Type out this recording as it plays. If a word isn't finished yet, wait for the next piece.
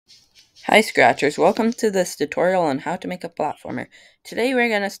Hi Scratchers, welcome to this tutorial on how to make a platformer. Today we're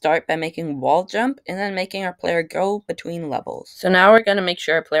going to start by making wall jump and then making our player go between levels. So now we're going to make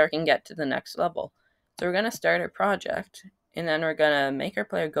sure our player can get to the next level. So we're going to start our project and then we're going to make our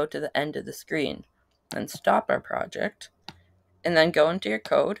player go to the end of the screen. Then stop our project and then go into your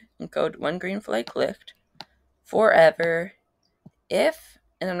code and code when green flag clicked, forever, if,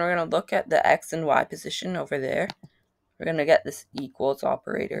 and then we're going to look at the X and Y position over there. We're going to get this equals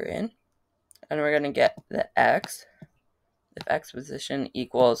operator in. And we're going to get the X, if X position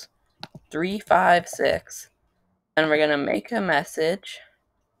equals 356. And we're going to make a message,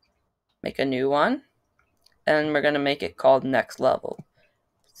 make a new one, and we're going to make it called next level.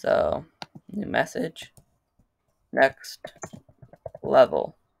 So, new message, next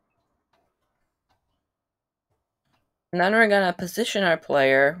level. And then we're going to position our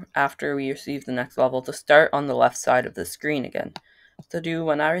player after we receive the next level to start on the left side of the screen again. So do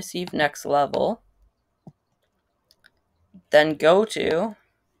when I receive next level, then go to,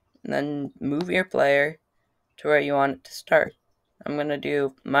 and then move your player to where you want it to start. I'm going to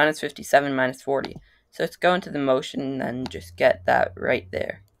do minus 57, minus 40. So let's go into the motion and then just get that right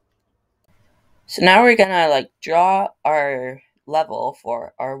there. So now we're going to draw our level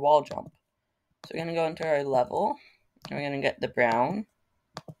for our wall jump. So we're going to go into our level. And we're going to get the brown.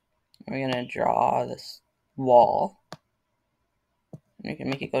 And we're going to draw this wall. And we can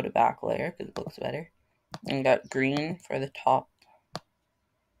make it go to back layer because it looks better. And we got green for the top.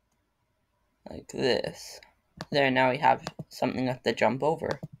 Like this. There, now we have something left to jump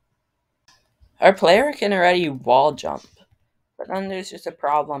over. Our player can already wall jump, but then there's just a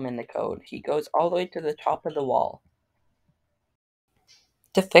problem in the code. He goes all the way to the top of the wall.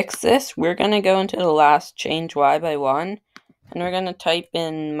 To fix this, we're going to go into the last change y by 1, and we're going to type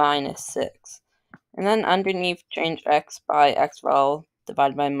in minus 6. And then underneath change x by xval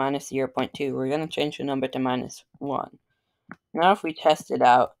divided by minus 0.2, we're going to change the number to minus 1. Now if we test it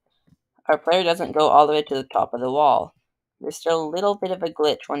out, our player doesn't go all the way to the top of the wall. There's still a little bit of a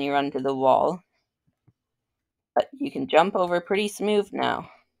glitch when you run to the wall, but you can jump over pretty smooth now.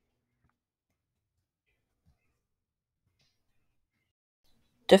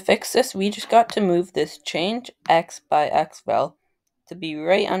 To fix this, we just got to move this change x by xval to be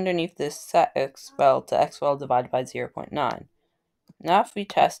right underneath this set xval to xval divided by 0.9. Now if we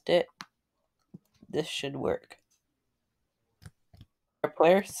test it, this should work. Our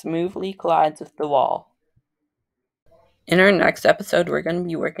player smoothly collides with the wall. In our next episode, we're going to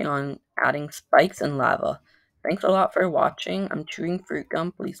be working on adding spikes and lava. Thanks a lot for watching. I'm chewing fruit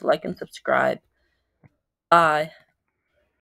gum. Please like and subscribe. Bye.